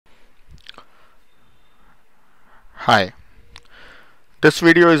Hi, this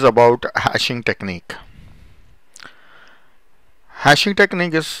video is about hashing technique. Hashing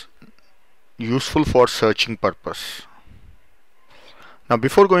technique is useful for searching purpose. Now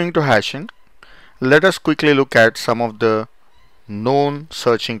before going to hashing, let us quickly look at some of the known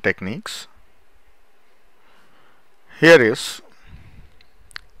searching techniques. Here is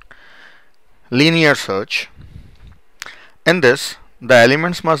linear search. In this, the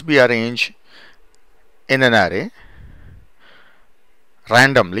elements must be arranged in an array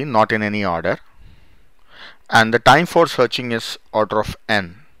randomly, not in any order, and the time for searching is order of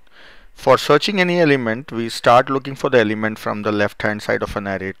n. For searching any element, we start looking for the element from the left hand side of an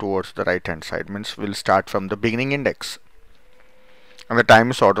array towards the right hand side, means we'll start from the beginning index, and the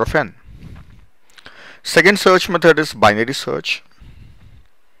time is order of n. Second search method is binary search.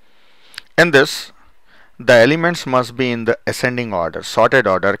 In this, the elements must be in the ascending order, sorted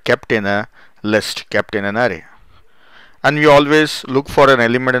order, kept in a list, kept in an array. And we always look for an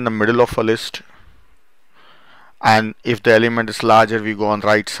element in the middle of a list, and if the element is larger we go on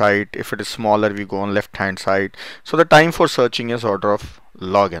right side, if it is smaller we go on left hand side. So the time for searching is order of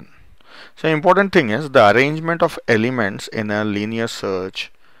log n. So important thing is the arrangement of elements in a linear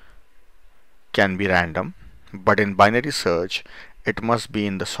search can be random, but in binary search it must be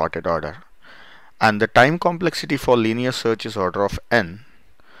in the sorted order, and the time complexity for linear search is order of n,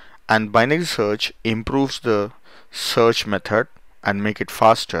 and binary search improves the search method and make it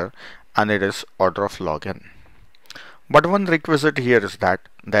faster, and it is order of log n. But one requisite here is that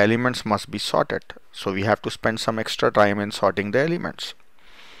the elements must be sorted, so we have to spend some extra time in sorting the elements.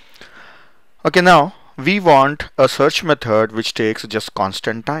 Okay, now we want a search method which takes just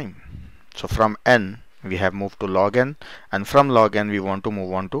constant time. So from n we have moved to log n, and from log n we want to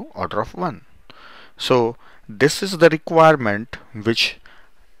move on to order of 1. So this is the requirement which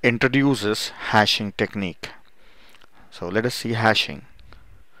introduces hashing technique. So let us see hashing.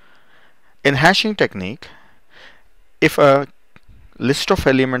 In hashing technique, if a list of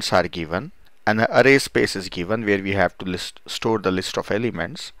elements are given and an array space is given where we have to store the list of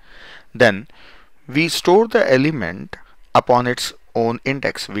elements, then we store the element upon its own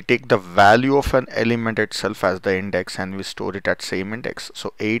index. We take the value of an element itself as the index and we store it at same index.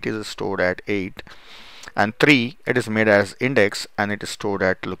 So 8 is stored at 8, and 3 it is made as index and it is stored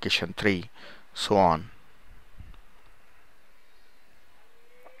at location 3, so on.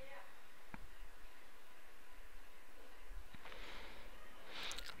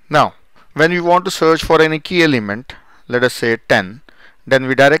 Now when we want to search for any key element, let us say 10, then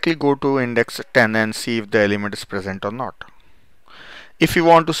we directly go to index 10 and see if the element is present or not. If we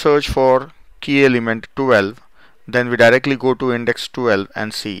want to search for key element 12, then we directly go to index 12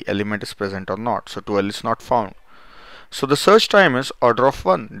 and see element is present or not. So 12 is not found. So the search time is order of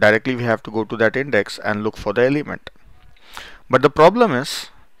 1. Directly we have to go to that index and look for the element. But the problem is,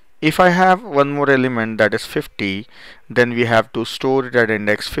 if I have one more element, that is 50, then we have to store it at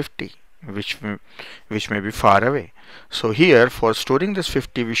index 50, which may be far away. So here for storing this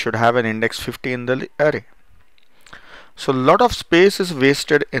 50 we should have an index 50 in the array. So a lot of space is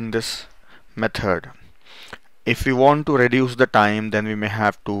wasted in this method. If we want to reduce the time, then we may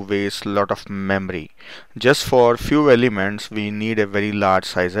have to waste a lot of memory. Just for few elements we need a very large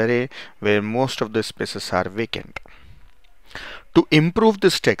size array where most of the spaces are vacant. To improve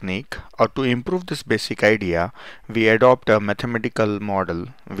this technique, or to improve this basic idea, we adopt a mathematical model.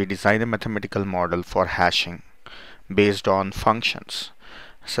 We design a mathematical model for hashing based on functions.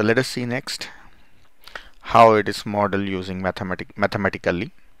 So let us see next how it is modeled using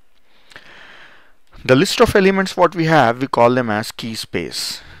mathematically. The list of elements what we have, we call them as key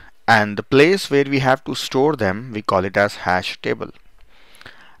space, and the place where we have to store them, we call it as hash table.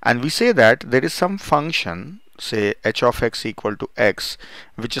 And we say that there is some function, say h of x equal to x,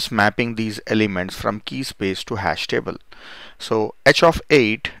 which is mapping these elements from key space to hash table. So h of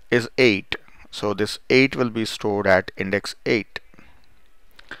 8 is 8, so this 8 will be stored at index 8,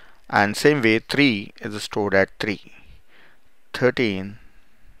 and same way 3 is stored at 3. 13,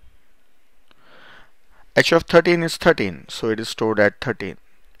 h of 13 is 13, so it is stored at 13,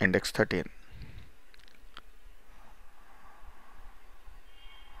 index 13.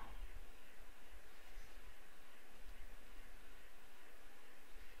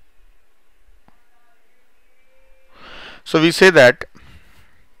 So we say that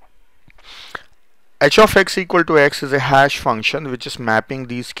h of x equal to x is a hash function which is mapping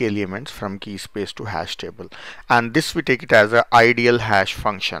these key elements from key space to hash table, and this we take it as an ideal hash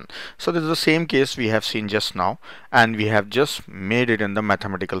function. So this is the same case we have seen just now, and we have just made it in the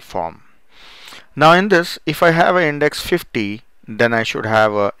mathematical form. Now in this, if I have an index 50, then I should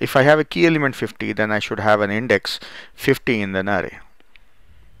have a, if I have a key element 50, then I should have an index 50 in an array.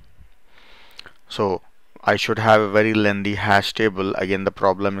 So I should have a very lengthy hash table. Again, the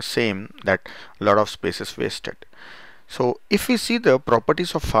problem is same, that a lot of space is wasted. So if we see the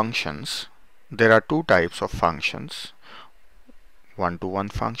properties of functions, there are two types of functions: one-to-one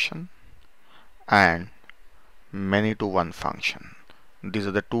function and many-to-one function. These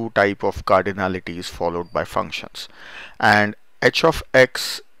are the two type of cardinalities followed by functions, and h of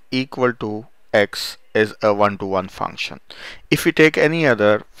x equal to x is a one-to-one function. If we take any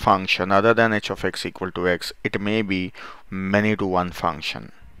other function other than h of x equal to x, it may be many-to-one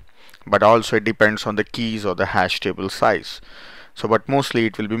function, but also it depends on the keys or the hash table size. So but mostly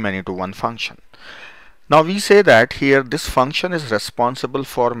it will be many-to-one function. Now we say that here this function is responsible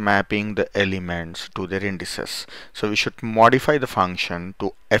for mapping the elements to their indices. So we should modify the function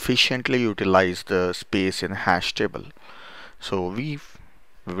to efficiently utilize the space in hash table. So we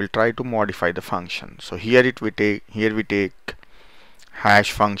will try to modify the function. So here we take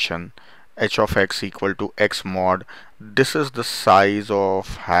hash function h of x equal to x mod. This is the size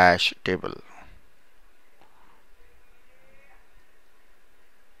of hash table.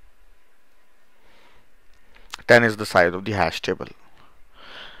 Ten is the size of the hash table.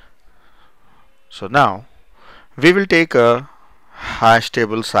 So now we will take a hash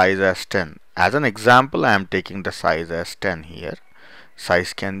table size as 10. As an example, I am taking the size as 10 here.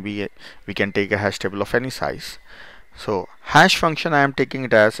 Size can be, we can take a hash table of any size. So hash function, I am taking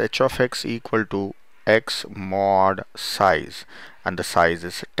it as h of x equal to x mod size, and the size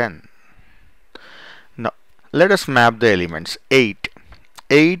is 10. Now let us map the elements. 8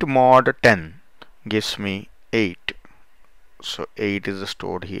 mod 10 gives me 8. So 8 is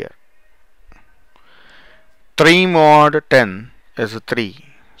stored here. 3 mod 10 is 3.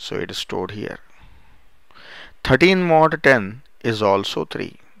 So it is stored here. 13 mod 10 is also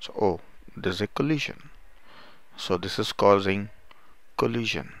 3. So oh, this is a collision. So this is causing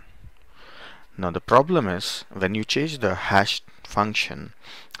collision. Now the problem is, when you change the hash function,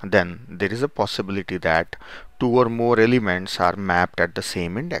 then there is a possibility that two or more elements are mapped at the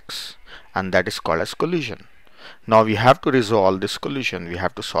same index, and that is called as collision. Now we have to resolve this collision. We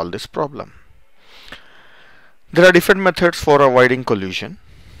have to solve this problem. There are different methods for avoiding collision.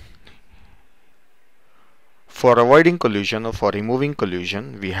 For avoiding collision or for removing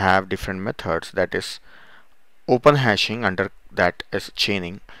collision, we have different methods. That is open hashing, under that is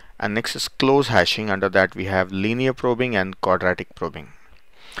chaining, and next is close hashing. Under that we have linear probing and quadratic probing.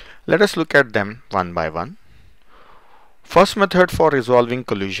 Let us look at them one by one. First method for resolving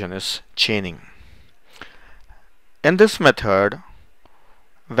collision is chaining. In this method,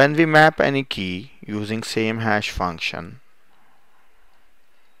 when we map any key using same hash function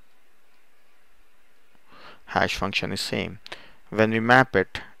is same. When we map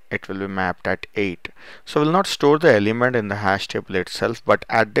it, it will be mapped at 8. So we will not store the element in the hash table itself, but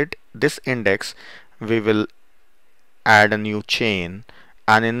at this index we will add a new chain,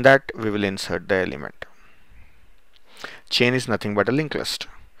 and in that we will insert the element. Chain is nothing but a linked list.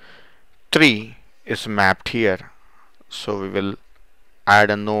 3 is mapped here, so we will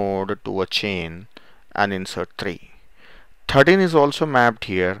add a node to a chain and insert 3. 13 is also mapped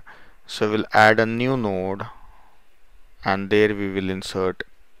here, so we'll add a new node and there we will insert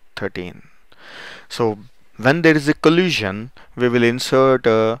 13. So when there is a collision, we will insert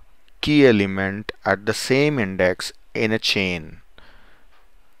a key element at the same index in a chain,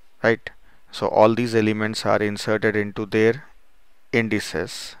 right? So all these elements are inserted into their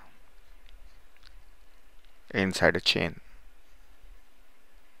indices inside a chain.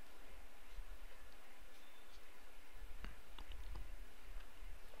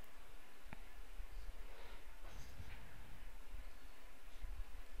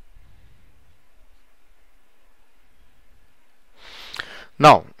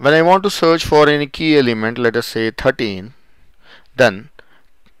 Now when I want to search for any key element, let us say 13, then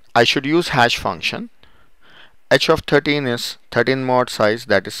I should use hash function. H of 13 is 13 mod size,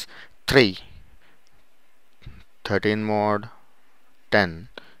 that is 3. 13 mod 10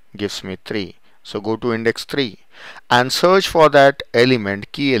 gives me 3. So go to index 3 and search for that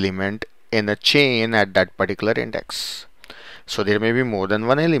element, key element, in a chain at that particular index. So there may be more than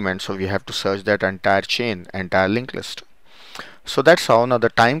one element, so we have to search that entire chain, entire linked list. So that's how. Now the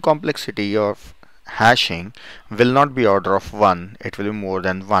time complexity of hashing will not be order of 1, it will be more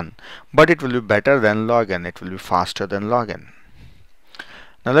than 1, but it will be better than log n, it will be faster than log n.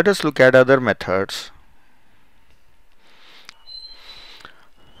 Now let us look at other methods.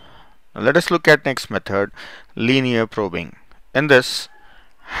 Now let us look at next method, linear probing. In this,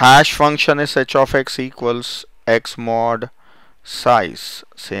 hash function is h of x equals x mod size,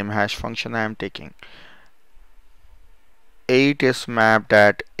 same hash function I am taking. 8 is mapped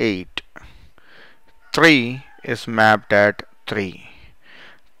at 8. 3 is mapped at 3.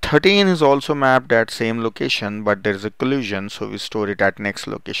 13 is also mapped at same location, but there is a collision, so we store it at next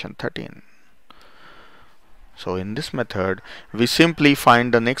location 13. So in this method, we simply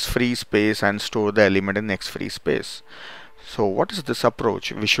find the next free space and store the element in next free space. So what is this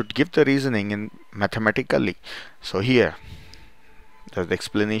approach? We should give the reasoning in mathematically. So here, there's the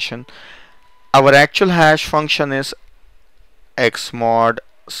explanation. Our actual hash function is x mod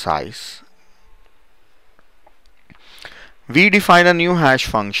size. We define a new hash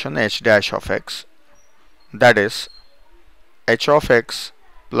function h dash of x, that is h of x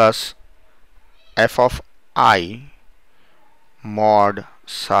plus f of I mod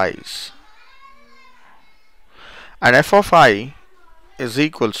size, and f of I is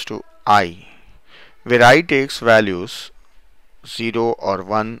equals to I, where I takes values 0 or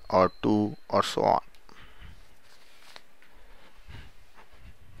 1 or 2 or so on.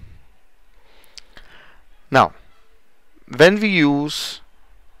 Now when we use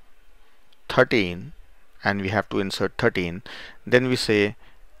 13 and we have to insert 13, then we say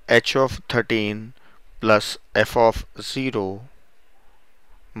h of 13 plus f of 0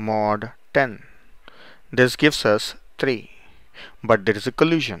 mod 10. This gives us 3, but there is a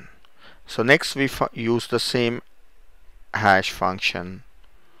collision. So next we use the same hash function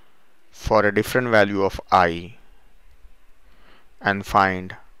for a different value of I and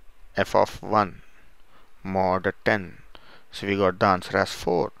find f of 1 mod 10. So we got the answer as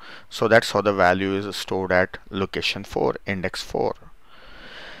 4. So that's how the value is stored at location 4, index 4.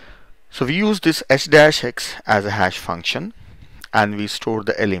 So we use this h dash x as a hash function and we store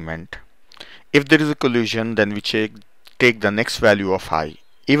the element. If there is a collision, then we take the next value of I.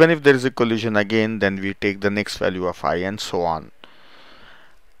 Even if there is a collision again, then we take the next value of I, and so on.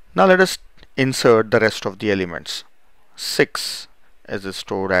 Now let us insert the rest of the elements. 6 is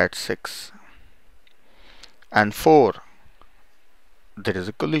stored at 6, and 4, there is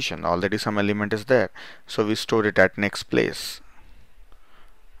a collision, already some element is there, so we store it at next place,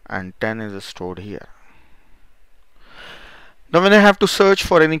 and 10 is stored here. Now when I have to search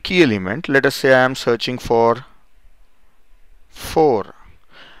for any key element, let us say I am searching for 4,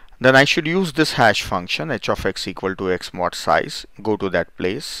 then I should use this hash function h of x equal to x mod size, go to that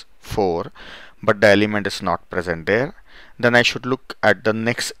place 4, but the element is not present there. Then I should look at the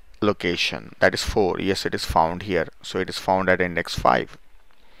next location, that is 4. Yes, it is found here, so it is found at index 5.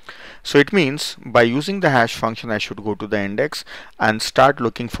 So it means by using the hash function I should go to the index and start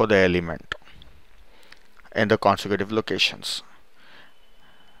looking for the element in the consecutive locations.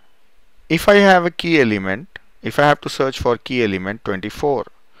 If I have a key element, if I have to search for key element 24,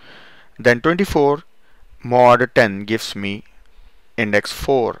 then 24 mod 10 gives me index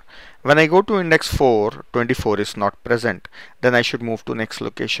 4. When I go to index 4, 24 is not present. Then I should move to next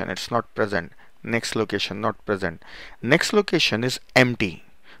location. It's not present. Next location, not present. Next location is empty.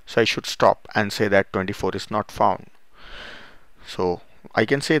 So I should stop and say that 24 is not found. So I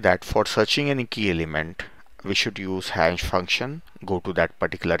can say that for searching any key element, we should use hash function, go to that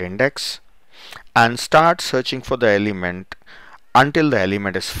particular index and start searching for the element until the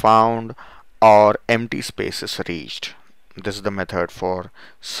element is found or empty space is reached. This is the method for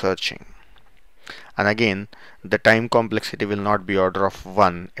searching. And again, the time complexity will not be order of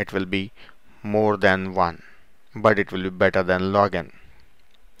 1, it will be more than 1, but it will be better than log n.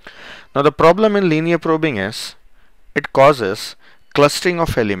 Now the problem in linear probing is it causes clustering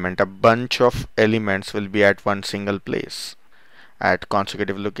of element. A bunch of elements will be at one single place at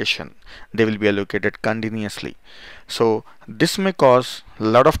consecutive location. They will be allocated continuously. So this may cause a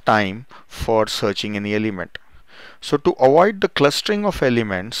lot of time for searching any element. So to avoid the clustering of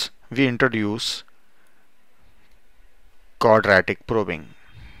elements, we introduce quadratic probing.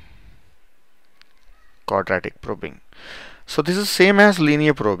 Quadratic probing. So this is same as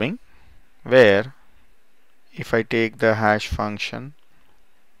linear probing, where if I take the hash function,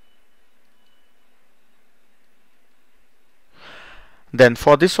 then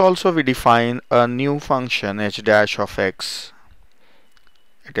for this also we define a new function h dash of x.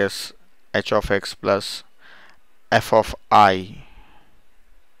 It is h of x plus f of I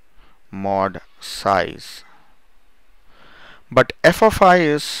mod size. But f of I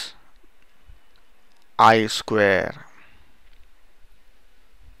is I square.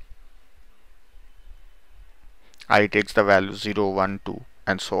 I takes the value 0, 1, 2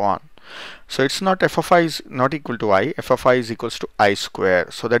 and so on. So it's not f of I is not equal to I, f of I is equals to I square.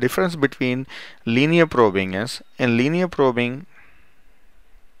 So the difference between linear probing is, in linear probing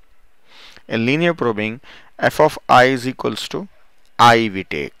In linear probing, f of I is equals to I we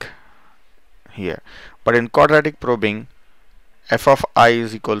take here, but in quadratic probing, f of I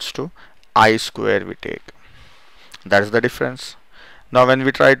is equals to I square we take. That is the difference. Now when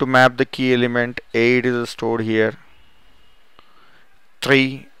we try to map the key element, 8 is stored here,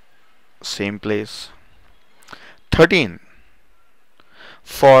 3 same place, 13.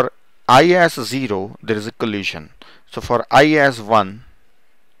 For I as 0 there is a collision, so for I as 1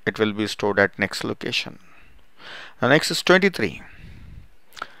 it will be stored at next location. Now next is 23.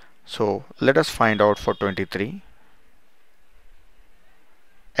 So let us find out for 23.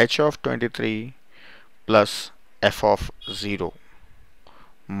 H of 23 plus f of 0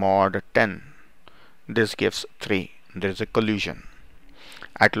 mod 10, this gives 3. There is a collision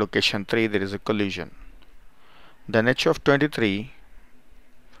at location 3, there is a collision. Then h of 23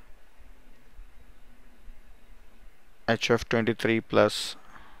 plus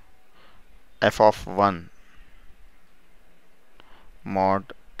f of 1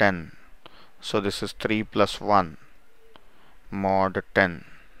 mod 10, so this is 3 plus 1 mod 10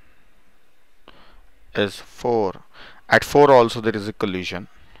 is 4. At 4 also there is a collision.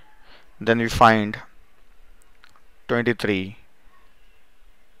 Then we find 23,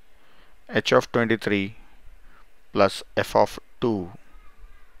 h of 23 plus f of 2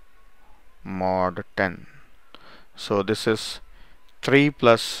 mod 10, so this is 3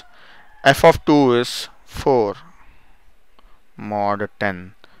 plus f of 2 is 4 mod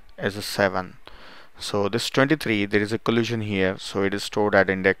 10 is 7. So this 23, there is a collision here, so it is stored at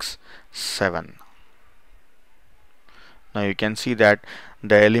index 7. Now you can see that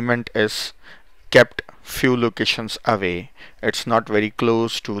the element is kept few locations away. It's not very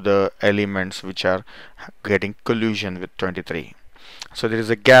close to the elements which are getting collision with 23. So there is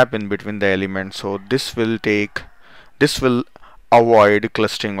a gap in between the elements, so this will avoid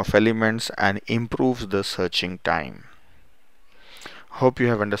clustering of elements and improves the searching time. Hope you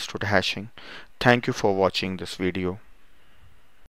have understood hashing. Thank you for watching this video.